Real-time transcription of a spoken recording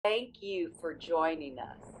Thank you for joining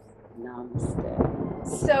us. Namaste.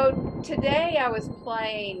 So, today I was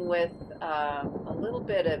playing with a little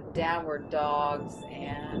bit of downward dogs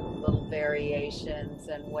and little variations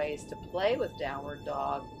and ways to play with downward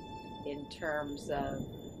dog in terms of,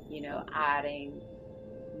 adding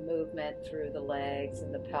movement through the legs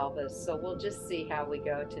and the pelvis. So, we'll just see how we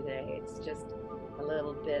go today. It's just a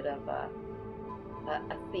little bit of a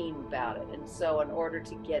theme about it. And so, in order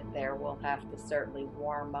to get there, we'll have to certainly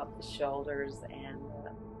warm up the shoulders and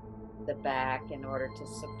the back in order to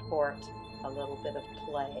support a little bit of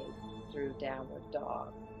play through downward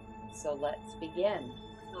dog. So let's begin.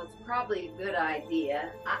 So it's probably a good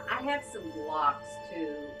idea. I have some blocks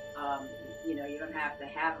too. You don't have to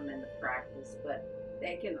have them in the practice, but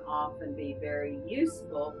they can often be very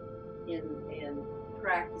useful in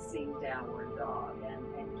practicing downward dog and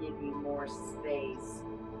give you more space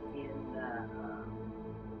in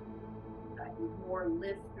more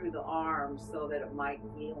lift through the arms so that it might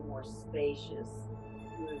feel more spacious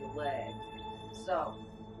through the legs. So,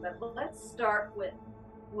 but let's start with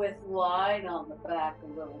lying on the back a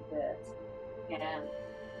little bit and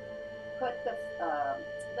put the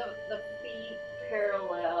feet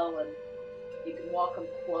parallel, and you can walk them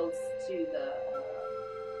close to the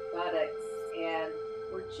buttocks, and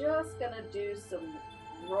we're just gonna do some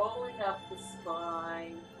rolling up the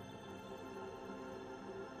spine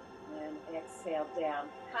and exhale down.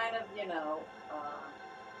 Kind of,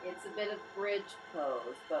 it's a bit of bridge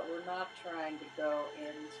pose, but we're not trying to go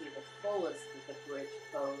into the fullest of the bridge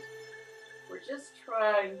pose. We're just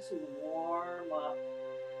trying to warm up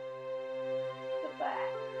the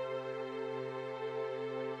back.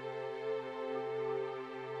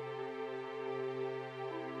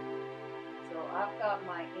 So I've got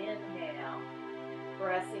my inhale,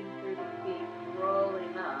 pressing through the feet,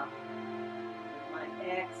 rolling up, and my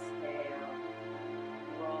exhale,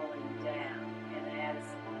 rolling down. And as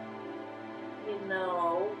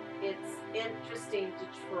it's interesting to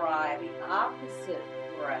try the opposite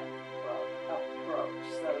breath approach.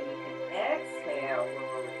 So you can exhale,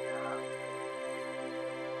 rolling up,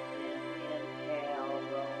 and inhale,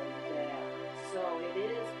 rolling down. So it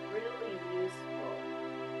is really useful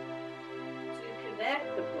to connect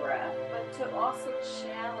the breath, but to also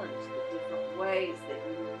challenge the different ways that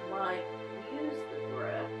you might use the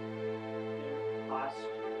breath in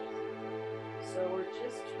postures. So we're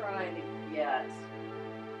just trying to get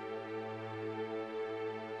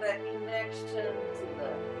that connection to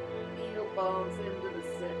the heel bones into the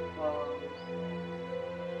sit bones,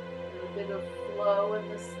 and a bit of flow in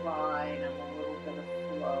the spine and a little bit of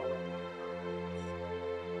flow in the arms.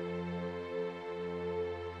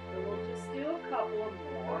 So we'll just do a couple of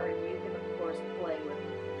more, and you can of course play with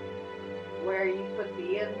where you put the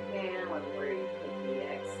inhale and where you put the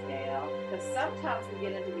exhale, because sometimes we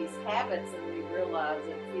get into these habits and we realize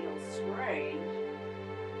it feels strange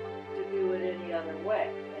to do it any other way.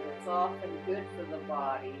 And it's often good for the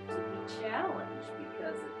body to be challenged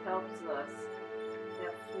because it helps us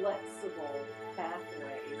have flexible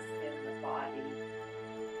pathways in the body,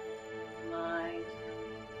 mind.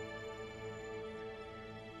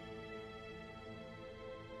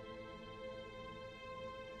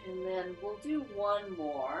 And then we'll do one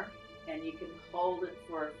more, and you can hold it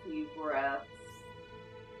for a few breaths,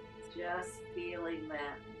 just feeling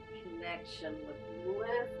that connection with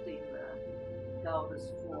lifting the pelvis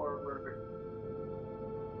forward,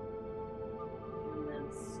 and then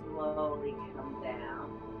slowly come down.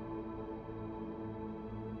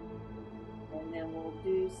 And then we'll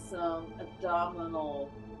do some abdominal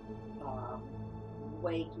um,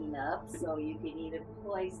 waking up. So you can either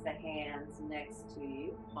place the hands next to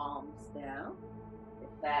you, palms down, if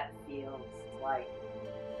that feels like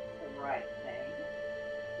the right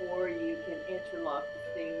thing, or you can interlock the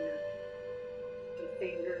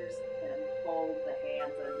fingers and hold the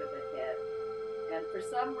hands under the head. And for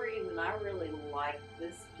some reason, I really like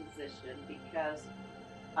this position because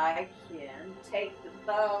I can take the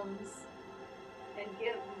thumbs and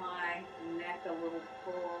give my neck a little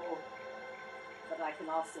pull, but I can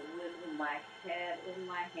also lift my head in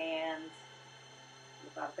my hands.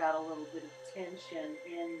 If I've got a little bit of tension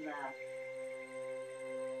in the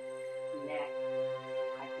neck,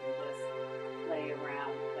 I can just play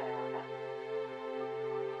around with that.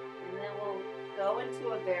 And then we'll go into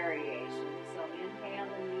a variation. So inhale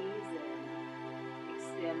the knees in,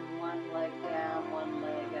 extend one leg down, one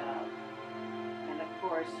leg up. And of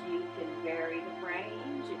course you can vary the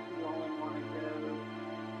range. If you only want to go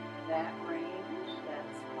that range,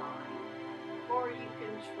 that's fine. Or you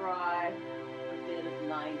can try a bit of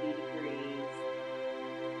 90 degrees,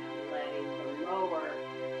 letting the lower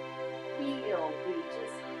heel be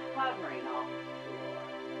just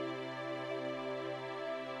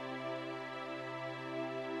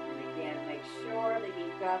that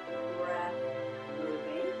you've got the breath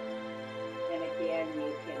moving. And again,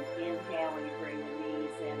 you can inhale when you bring the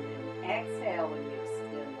knees in and exhale when you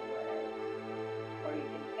extend the leg. Or you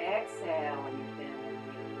can exhale when you bend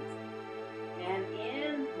the knees. And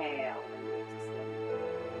inhale when you extend the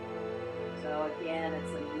leg. So again,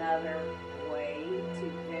 it's another way to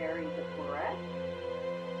vary the breath.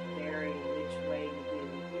 Vary which way you do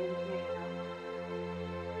the inhale.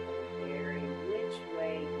 Vary which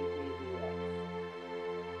way you do the exhale.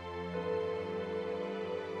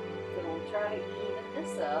 So we'll try to even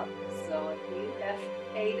this up. So if you have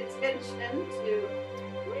paid attention to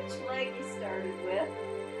which leg you started with,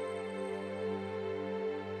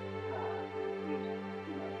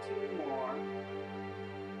 two more.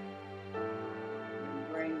 And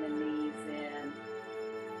bring the knees in.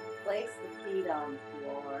 Place the feet on the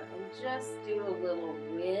floor and just do a little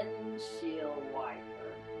windshield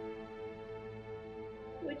wiper,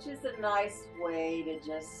 which is a nice way to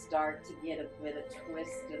just start to get a bit of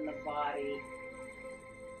twist in the body,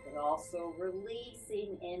 but also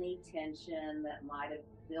releasing any tension that might have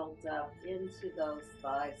built up into those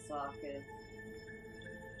thigh sockets.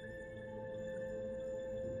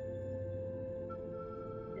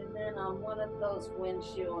 And then on one of those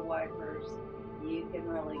windshield wipers, you can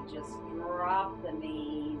really just drop the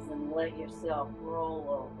knees and let yourself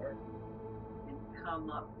roll over and come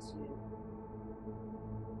up to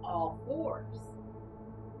all fours.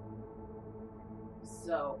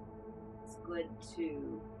 So it's good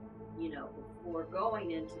to, before going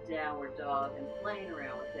into downward dog and playing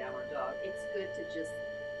around with downward dog, it's good to just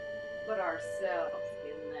put ourselves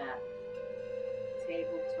in that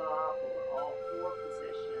tabletop or all four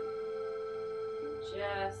position and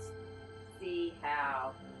just see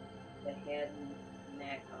how the head and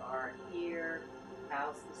neck are here.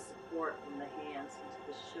 How's the support from the hands into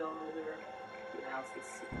the shoulder? How's the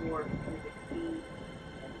support through the feet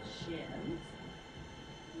and the shins?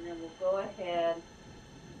 And then we'll go ahead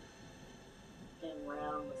and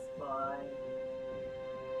round the spine.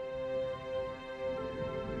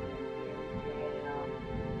 Inhale,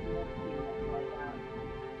 lifting the head up.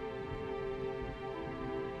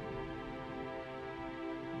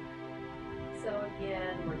 So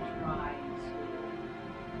again, we're trying to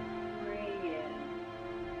bring in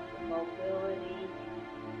the mobility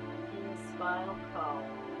in the spinal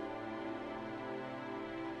column,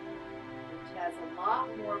 which has a lot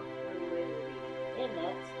more fluidity in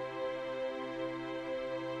it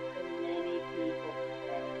than many people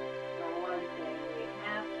think. For one thing, we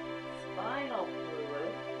have spinal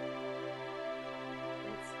fluid.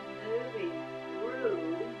 It's moving through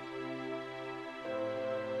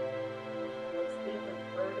those different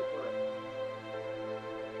vertebrae.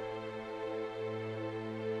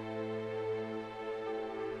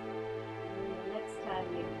 Next time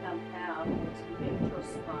you come out into neutral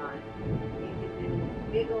spine, you can do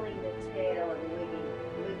wiggling the tail and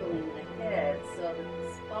wiggling the head so that the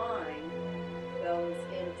spine goes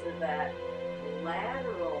into that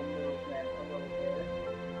lateral movement a little bit.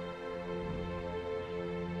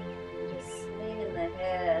 Just swinging the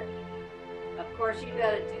head. Of course, you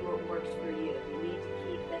got to do what works for you. If you need to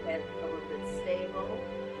keep the head a little bit stable,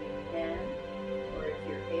 you can. Or if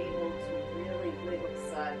you're able to really wiggle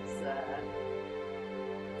side to side,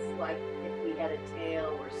 it's like if we had a tail,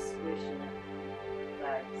 we're swishing it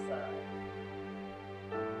side to side.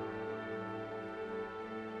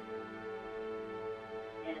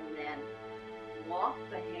 And then walk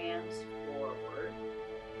the hands forward.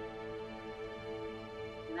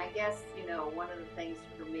 And I guess, one of the things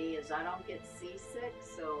for me is I don't get seasick,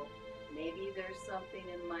 so maybe there's something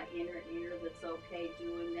in my inner ear that's okay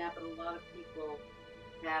doing that, but a lot of people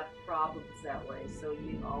have problems that way, so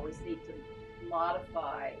you always need to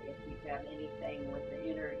modify if you have anything with the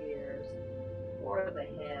inner ears or the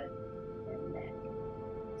head and neck.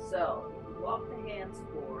 So walk the hands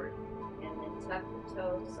forward and then tuck the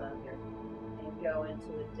toes under and go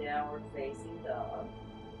into a downward facing dog.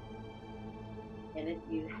 And if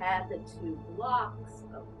you had the two blocks,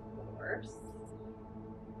 of course,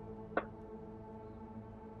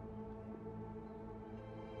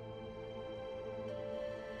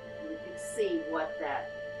 you can see what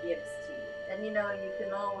that gives to you. And you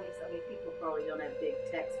can always, people probably don't have big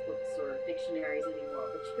textbooks or dictionaries anymore,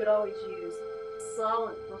 but you could always use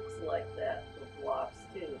solid books like that for blocks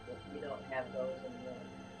too, if you don't have those in your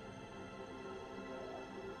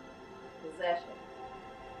possession.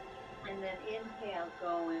 And then inhale,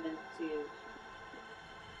 go into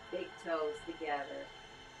big toes together,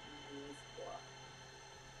 knees block.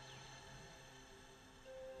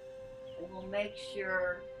 And we'll make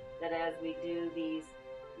sure that as we do these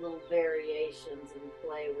little variations and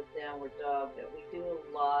play with downward dog, that we do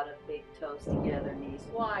a lot of big toes together, knees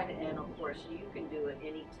wide, and of course you can do it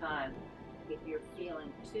anytime if you're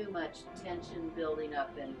feeling too much tension building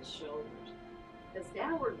up in the shoulders. Because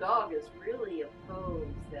downward dog is really a pose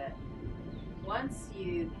that once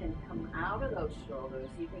you can come out of those shoulders,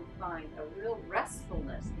 you can find a real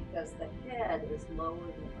restfulness because the head is lower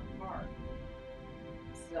than the heart.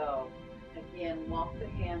 So again, walk the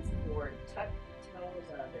hands forward, tuck the toes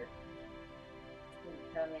under,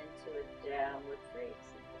 and come into a downward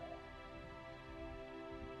facing dog.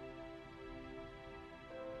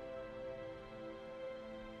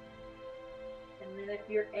 And then if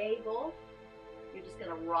you're able, you're just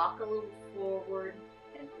going to rock a little forward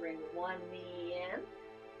and bring one knee in,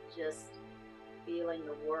 just feeling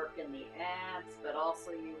the work in the abs, but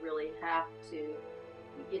also you really have to,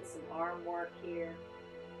 you get some arm work here,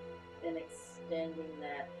 then extending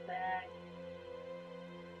that back,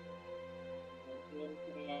 and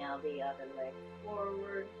inhale the other leg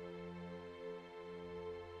forward,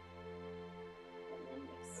 and then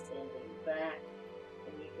extending back.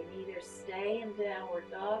 And you can either stay in downward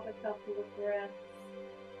dog a couple of breaths,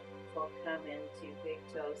 or come into big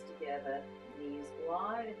toes together, knees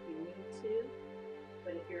wide if you need to.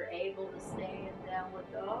 But if you're able to stay in downward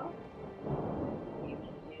dog, you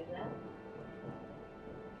can do that.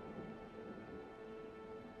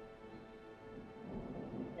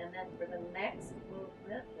 And then for the next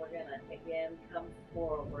movement, we're going to again come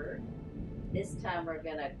forward. This time we're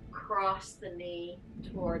going to cross the knee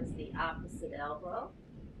towards the opposite elbow.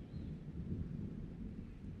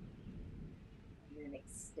 And then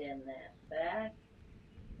extend that back.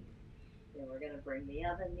 Then we're going to bring the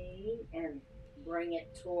other knee and bring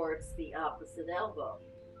it towards the opposite elbow.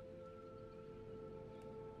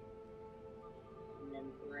 And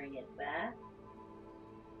then bring it back.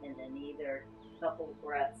 And then either a couple of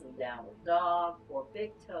breaths in downward dog or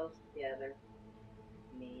big toes together.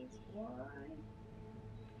 Knees wide.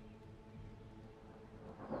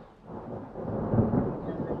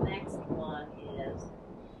 And the next one is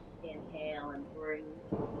inhale and bring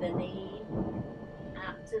the knee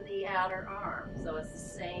out to the outer arm. So it's the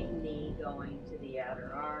same knee going to the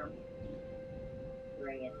outer arm.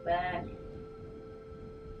 Bring it back. And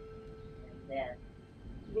then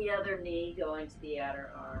the other knee going to the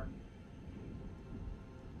outer arm.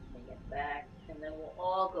 Bring it back. And then we'll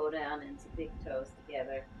all go down into big toes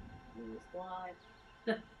together. Knees wide.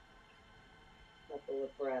 Couple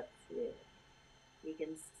of breaths here. You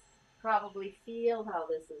can probably feel how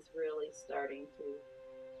this is really starting to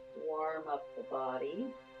warm up the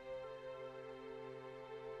body.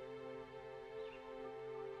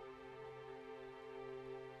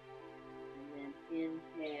 And then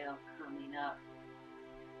inhale, coming up.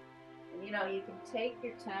 And you know, you can take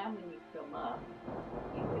your time when you come up.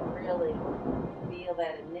 You can really feel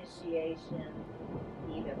that initiation,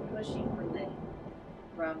 either pushing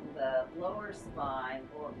from the lower spine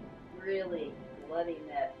or really letting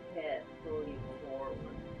that head pull you forward.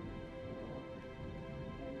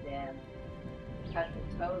 And then tuck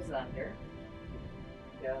the toes under,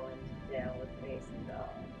 go into downward facing dog.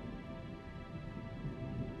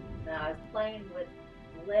 Now I was playing with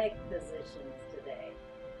leg positions today.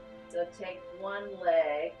 So take one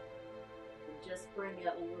leg and just bring it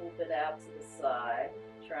a little bit out to the side.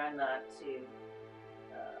 Try not to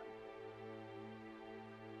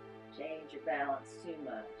change your balance too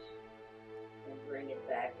much. And bring it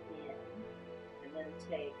back in. And then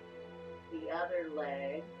take the other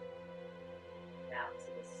leg out to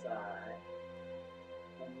the side.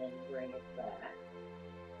 And then bring it back.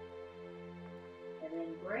 And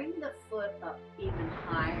then bring the foot up even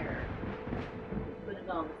higher. Put it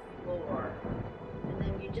on the floor. And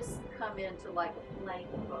then you just come into like a plank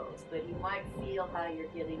pose. But you might feel how you're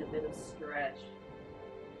getting a bit of stretch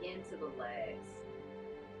into the legs.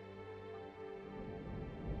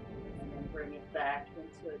 Bring it back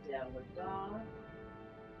into a downward dog.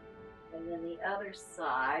 And then the other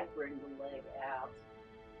side, bring the leg out.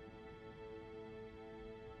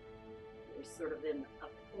 You're sort of in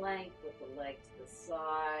a plank with the leg to the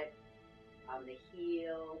side, on the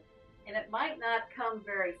heel. And it might not come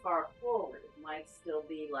very far forward. It might still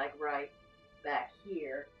be like right back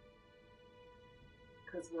here,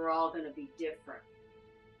 because we're all going to be different.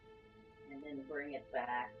 And then bring it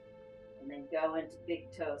back. And then go into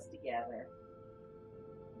big toes together.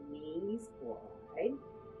 Knees wide.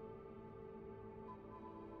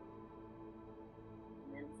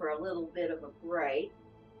 And then for a little bit of a break,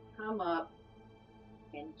 come up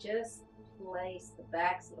and just place the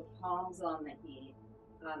backs of the palms on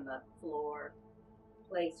the floor.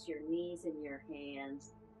 Place your knees in your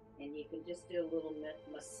hands And you can just do a little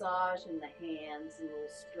massage in the hands and a little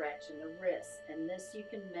stretch in the wrists. And this you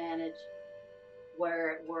can manage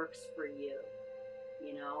where it works for you.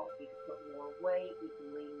 You know, you can put more weight, you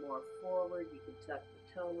can lean more forward, you can tuck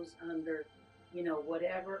the toes under, you know,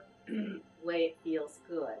 whatever way it feels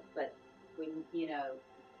good. But when, you know,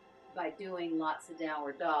 by doing lots of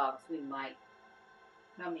downward dogs, we might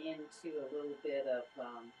come into a little bit of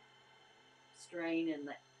strain in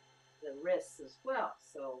the wrists as well.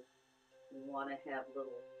 So we want to have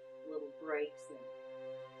little breaks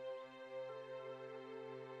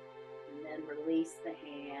and then release the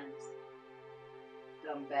hands.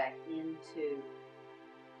 Come back into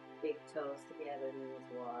big toes together, knees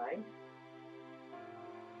wide.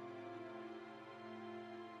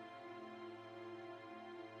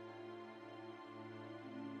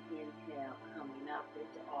 Inhale, coming up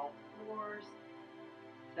into all fours.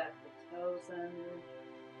 Tuck the toes under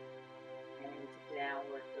and into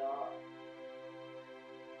downward dog.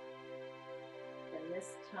 And this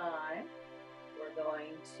time, we're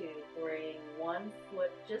going to bring one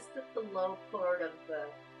foot just at the low part of the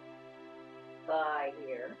thigh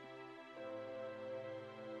here.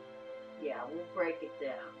 Yeah, we'll break it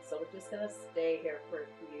down. So we're just going to stay here for a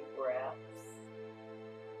few breaths.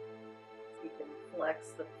 You can flex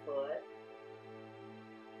the foot.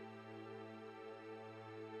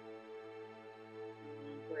 And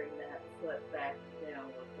then bring that foot back to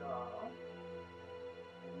downward dog.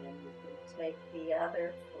 And then you can take the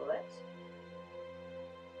other foot.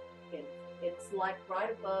 It's like right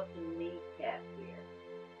above the kneecap here.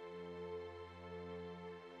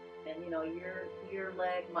 And you know, your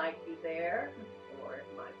leg might be there, or it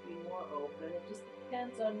might be more open. It just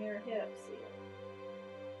depends on your hips here.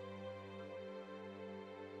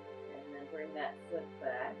 And then bring that foot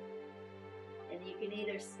back. And you can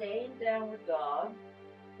either stay in downward dog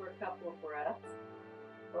for a couple of breaths,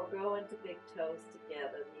 or go into big toes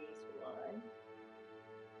together, knees wide.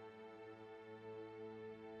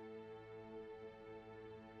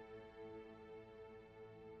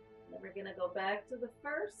 We're going to go back to the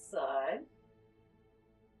first side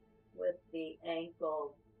with the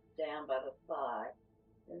ankle down by the thigh,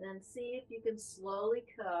 and then see if you can slowly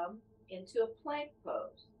come into a plank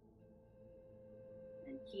pose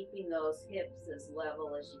and keeping those hips as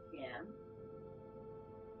level as you can.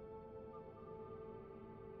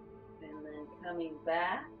 And then coming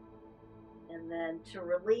back, and then to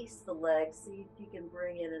release the leg, see if you can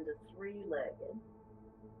bring it into three-legged.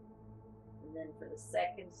 And then for the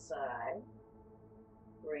second side,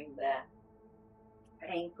 bring that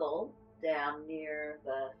ankle down near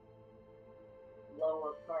the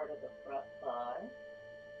lower part of the front thigh.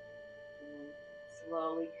 And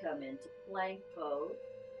slowly come into plank pose.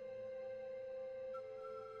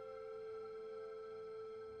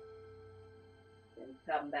 Then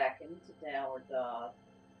come back into downward dog.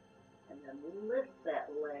 And then lift that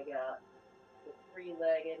leg up to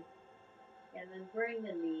three-legged. And then bring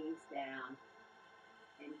the knees down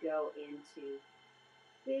and go into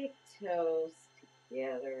big toes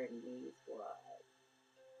together and knees wide.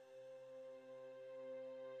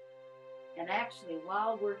 And actually,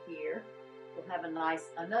 while we're here, we'll have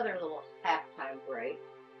another little halftime break.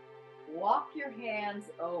 Walk your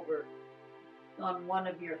hands over on one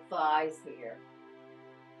of your thighs here.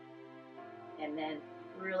 And then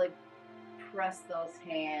really press those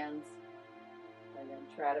hands. And then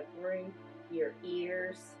try to bring your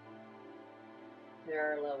ears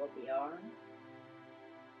parallel with the arm.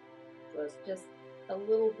 So it's just a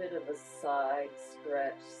little bit of a side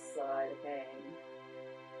stretch, side hang.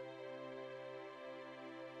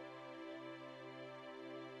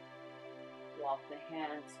 Walk the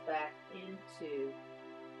hands back into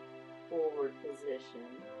forward position.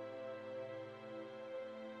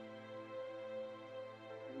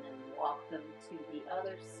 And then walk them to the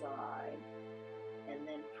other side. And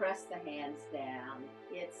then press the hands down,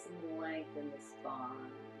 get some length in the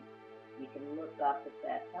spine. You can look up if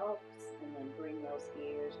that helps, and then bring those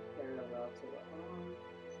ears parallel to the arm.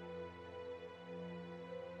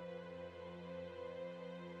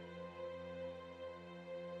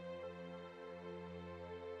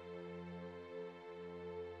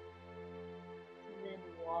 And then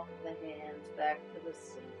walk the hands back to the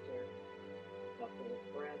center. A couple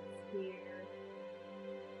of breaths here.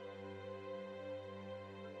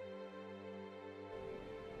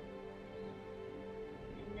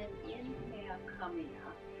 Inhale, coming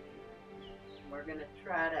up. We're going to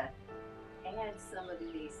try to add some of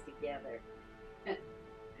these together.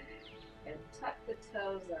 And tuck the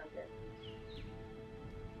toes under.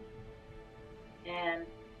 And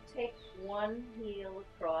take one heel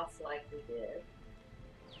across like we did.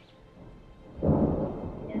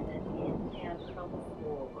 And then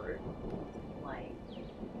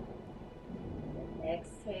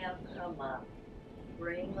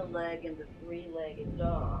leg into three-legged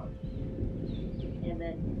dog. And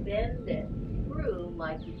then bend it through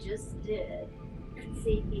like you just did.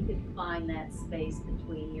 See if you can find that space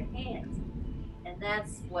between your hands. And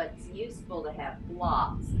that's what's useful to have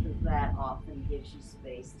blocks, because that often gives you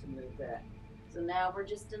space to move that. So now we're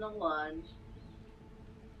just in a lunge.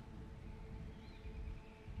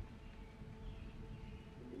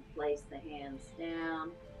 And place the hands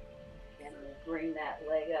down. And we'll bring that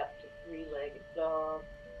leg up to three-legged dog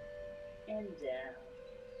and down.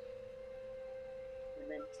 And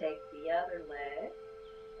then take the other leg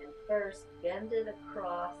and first bend it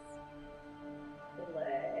across the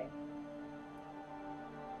leg.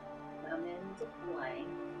 Come into plank.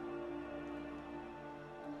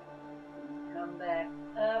 Come back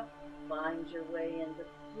up. Find your way into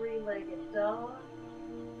three-legged dog.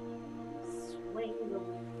 Swing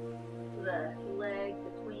the leg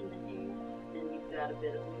between the hands, and you've got a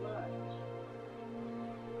bit of a lunge.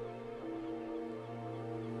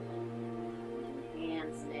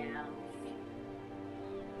 Hands down.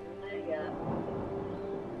 Leg up.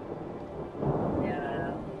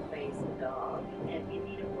 Now face the dog. And if you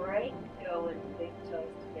need a break, go with big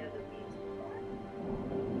toes together.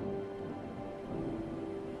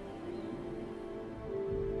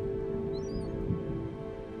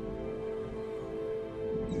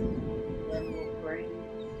 Then we'll bring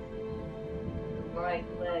the right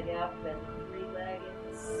leg up and three-legged.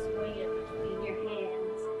 Swing it between your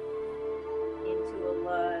hands into a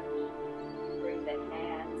lunge. Bring the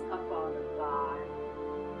hands up on the thigh.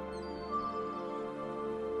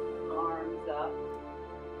 Arms up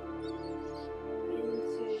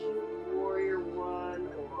into warrior one,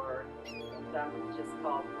 or sometimes just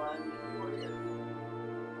called lunge warrior.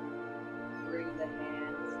 Bring the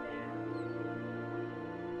hands down.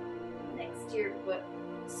 Next to your foot,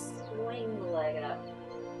 swing the leg up.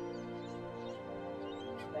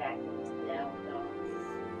 Back into down dog.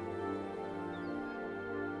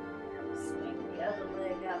 Swing the other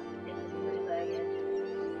leg up into three-legged.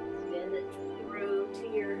 Bend it through to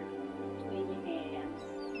between your hands.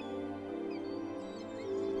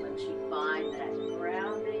 Once you find that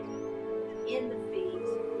grounding in the feet,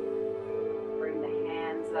 bring the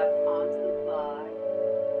hands up onto the thigh.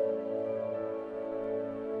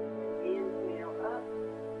 Inhale up.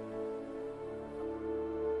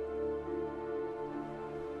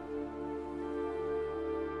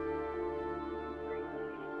 Bring the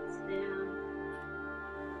hands down.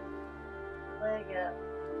 Leg up.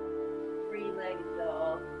 Three-legged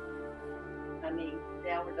dog.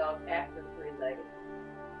 Downward dog after three-legged.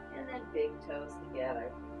 And then big toes together.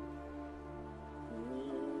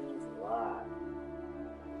 Knees locked.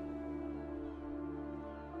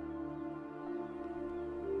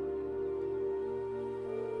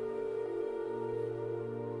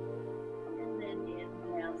 And then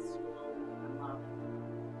inhale, slowly come up.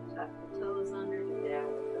 Tuck the toes under the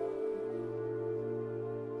downward dog.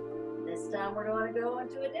 This time we're going to go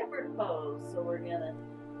into a different pose. So we're going to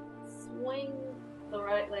swing the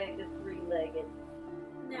right leg to three-legged.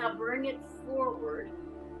 Now bring it forward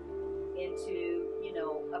into,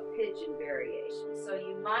 a pigeon variation. So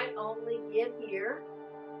you might only get here.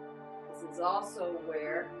 This is also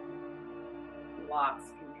where blocks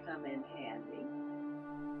can come in handy,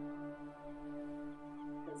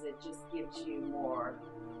 because it just gives you more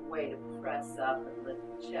way to press up and lift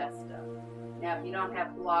the chest up. Now if you don't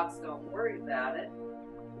have blocks, don't worry about it.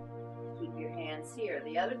 Keep your hands here.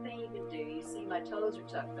 The other thing you can do, you see my toes are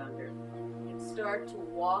tucked under. You can start to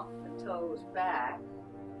walk the toes back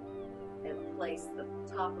and place the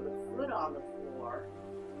top of the foot on the floor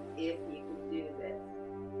if you can do this.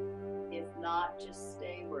 If not, just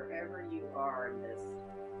stay wherever you are in this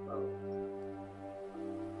pose.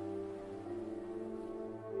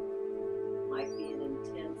 Might be an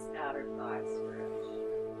intense outer thigh stretch.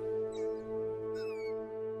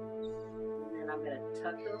 I'm going to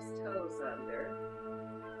tuck those toes under,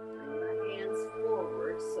 bring my hands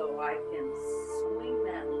forward so I can swing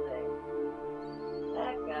that leg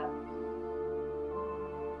back up,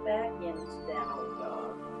 back into downward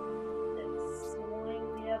dog, then swing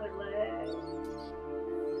the other leg,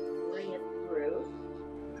 bring it through,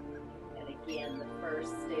 and again the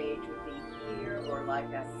first stage would be here, or like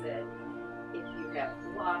I said, if you have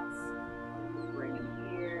blocks, bring them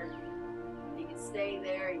here. You can stay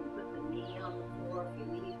there, you can put the knee on the floor if you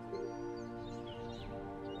need to.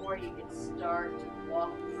 Or you can start to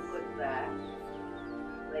walk the foot back.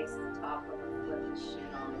 Place the top of the foot and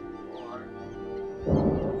shin on the floor.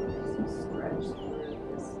 Just stretch through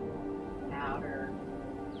this outer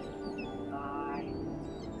thigh,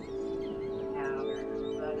 outer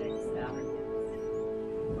buttocks, outer hips.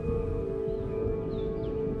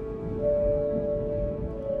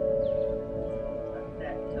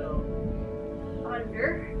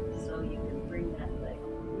 under so you can bring that leg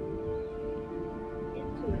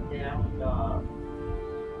into a down dog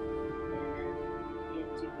and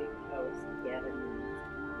into big toes together.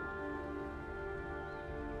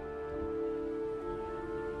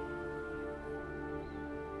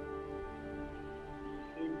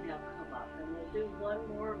 Inhale, come up, and we'll do one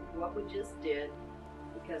more of what we just did,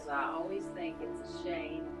 because I always think it's a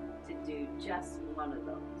shame to do just one of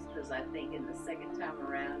those, because I think in the second time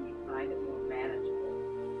around you find it more manageable.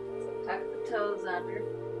 So tuck the toes under,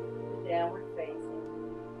 the downward facing,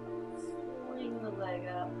 swing the leg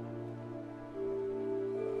up,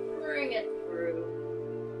 bring it through,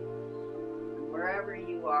 and wherever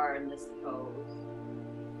you are in this pose,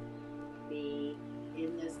 be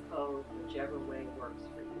in this pose whichever way works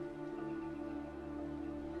for you.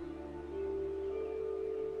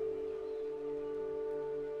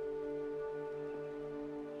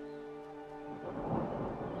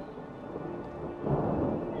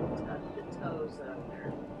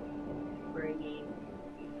 Under,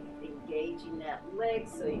 engaging that leg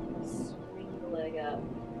so you can swing the leg up,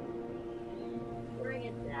 bring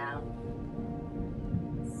it down,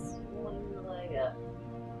 swing the leg up,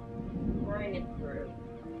 bring it through.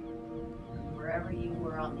 Wherever you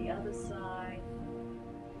were on the other side,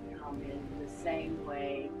 come in the same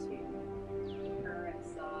way to the current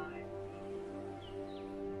side.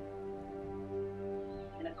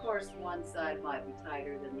 And of course, one side might be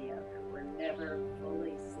tighter than the other. We're never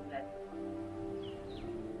fully symmetrical.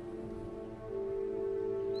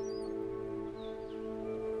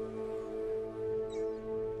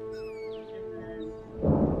 And then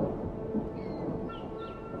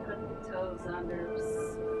put the toes under,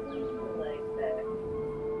 swing the leg back,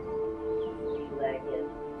 three-legged,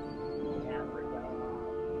 downward dog.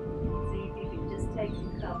 See if you can just take a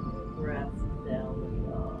couple of breaths of downward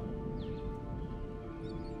dog.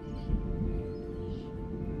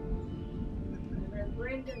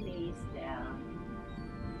 Bring the knees down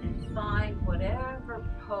and find whatever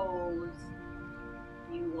pose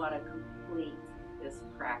you want to complete this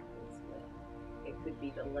practice with. It could be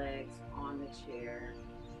the legs on the chair.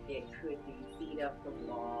 It could be feet up the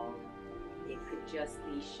wall. It could just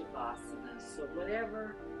be Shavasana. So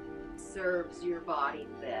whatever serves your body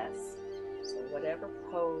best. So whatever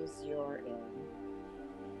pose you're in.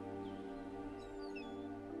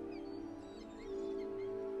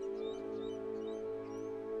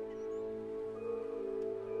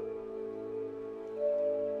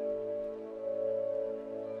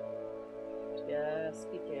 Just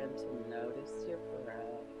begin to notice your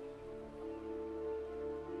breath.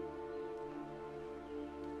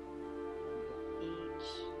 With each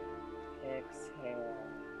exhale,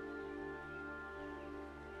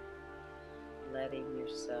 letting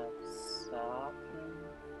yourself soften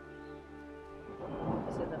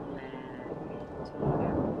into the mat, into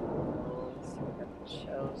whatever pose you have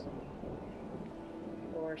chosen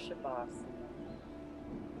for Shavasana.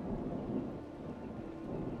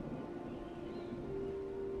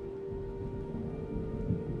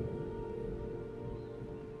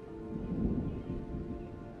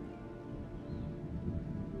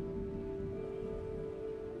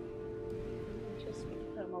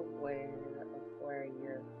 Aware of where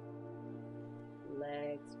your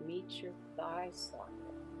legs meet your thigh socket.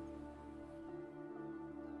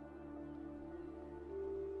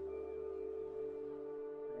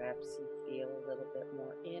 Perhaps you feel a little bit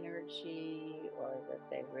more energy, or that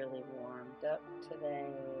they really warmed up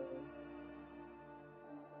today.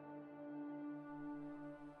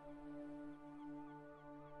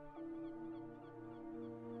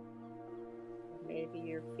 Maybe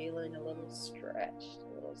you're feeling a little stretched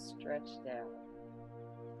out.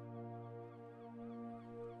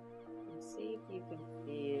 And see if you can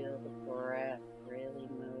feel the breath really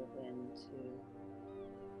move into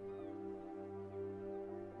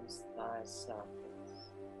those thigh sockets.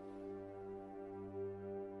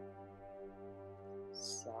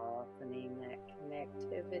 Softening that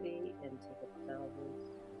connectivity into the pelvis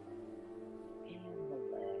and the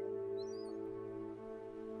legs.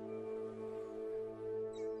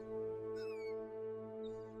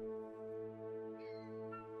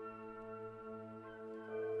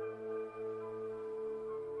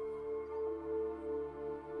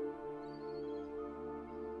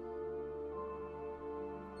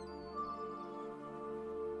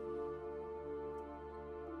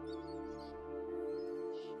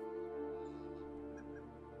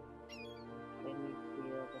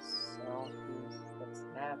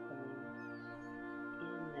 Happening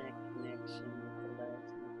in that connection with the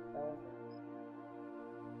legs and the pelvis,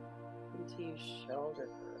 into your shoulder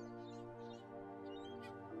girdle,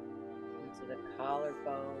 into the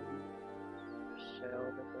collarbone,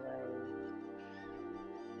 shoulder blades,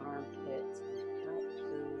 armpits, and out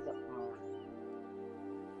through the arms.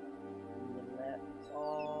 And you let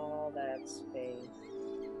all that space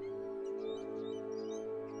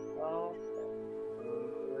soften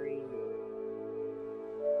and breathe.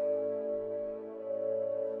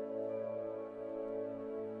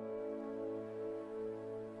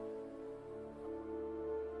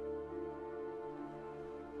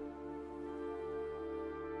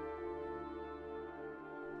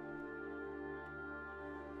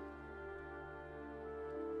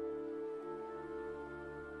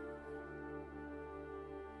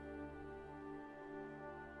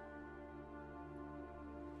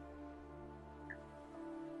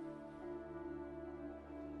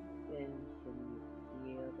 Then can you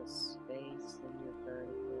feel the space in your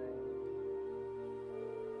vertebrae,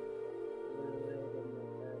 fluid in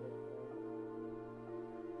your vertebrae?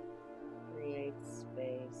 Create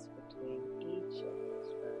space between each of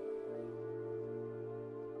those vertebrae.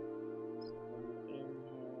 So when you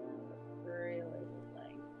inhale, it really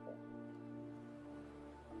lengthens.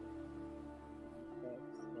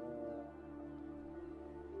 Exhale,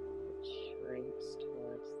 it shrinks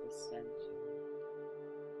towards the center.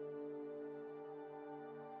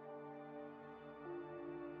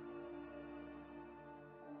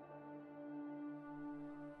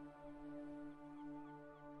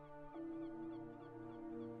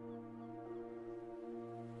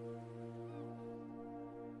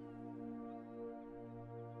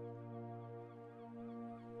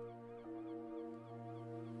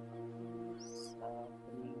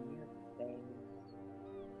 Softening your face,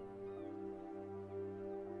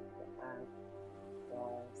 the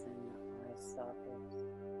eyeballs and the eye sockets,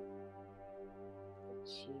 the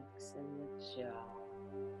cheeks and the jaw,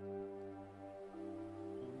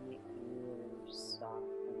 and the ears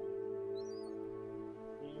softening,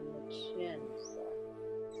 and the chin softening.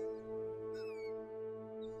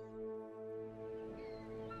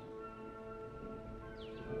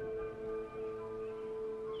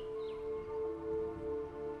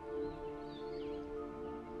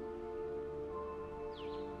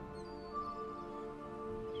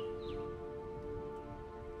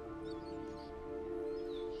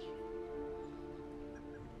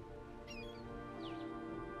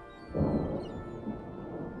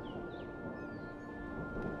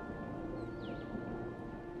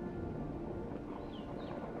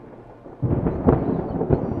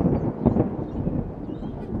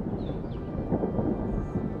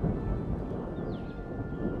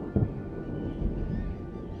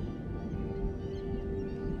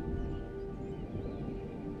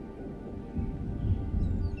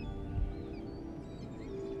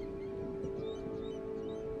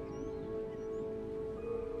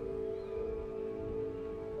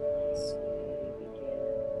 Slowly begin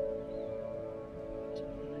to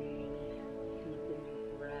breathe, deepen your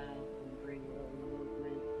breath, and bring a little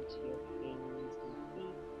movement into your hands and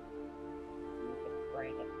feet. You can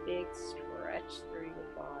bring a big stretch through your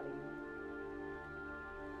body.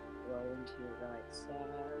 Roll into your right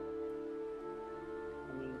side,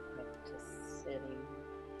 coming up to sitting.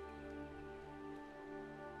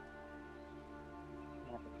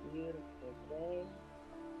 Have a beautiful day.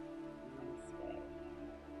 Namaste.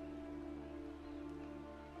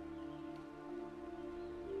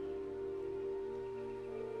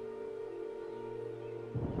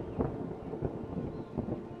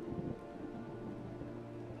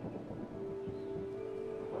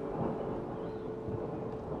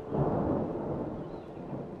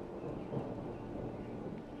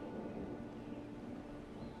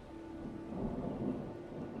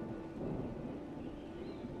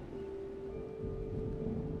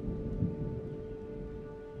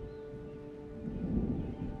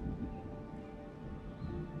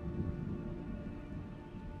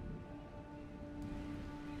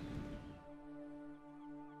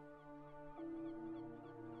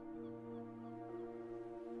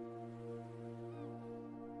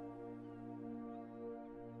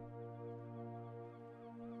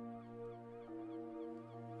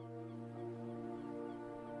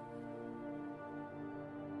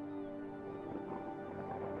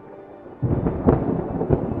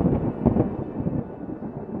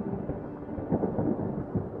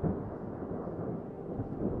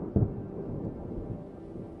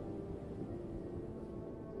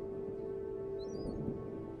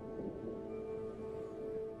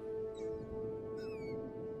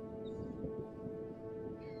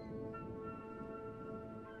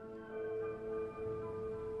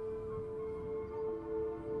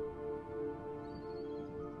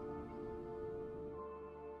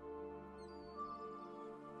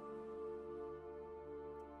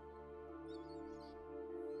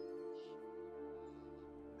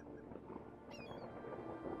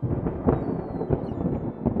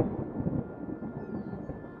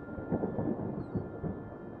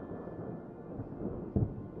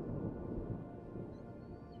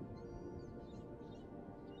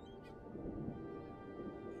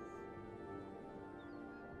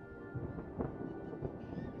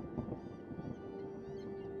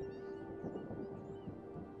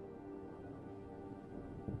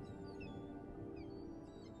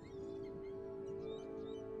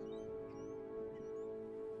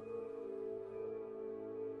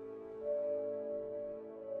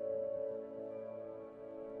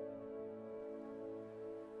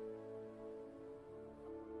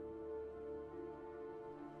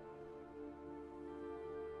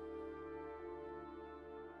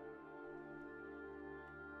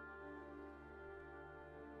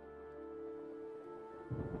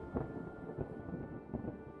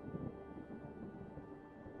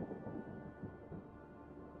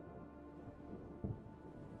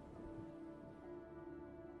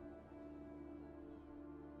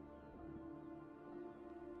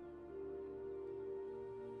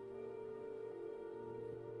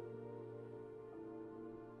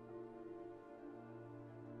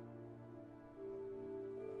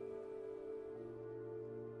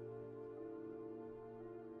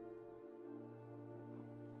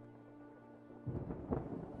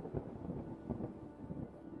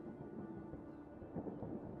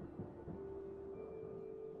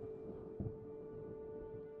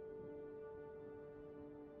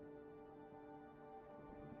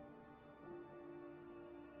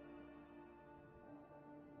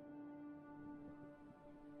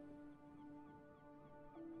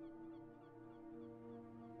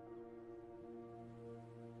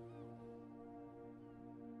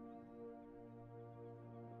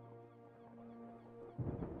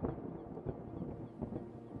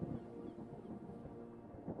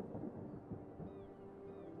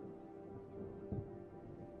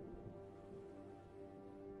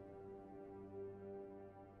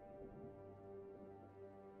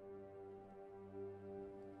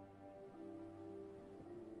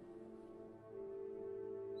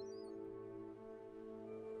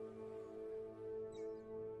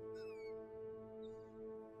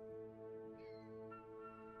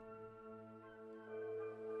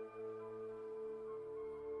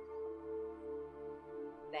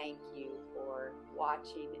 thank you for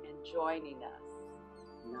watching and joining us.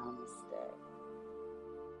 Namaste.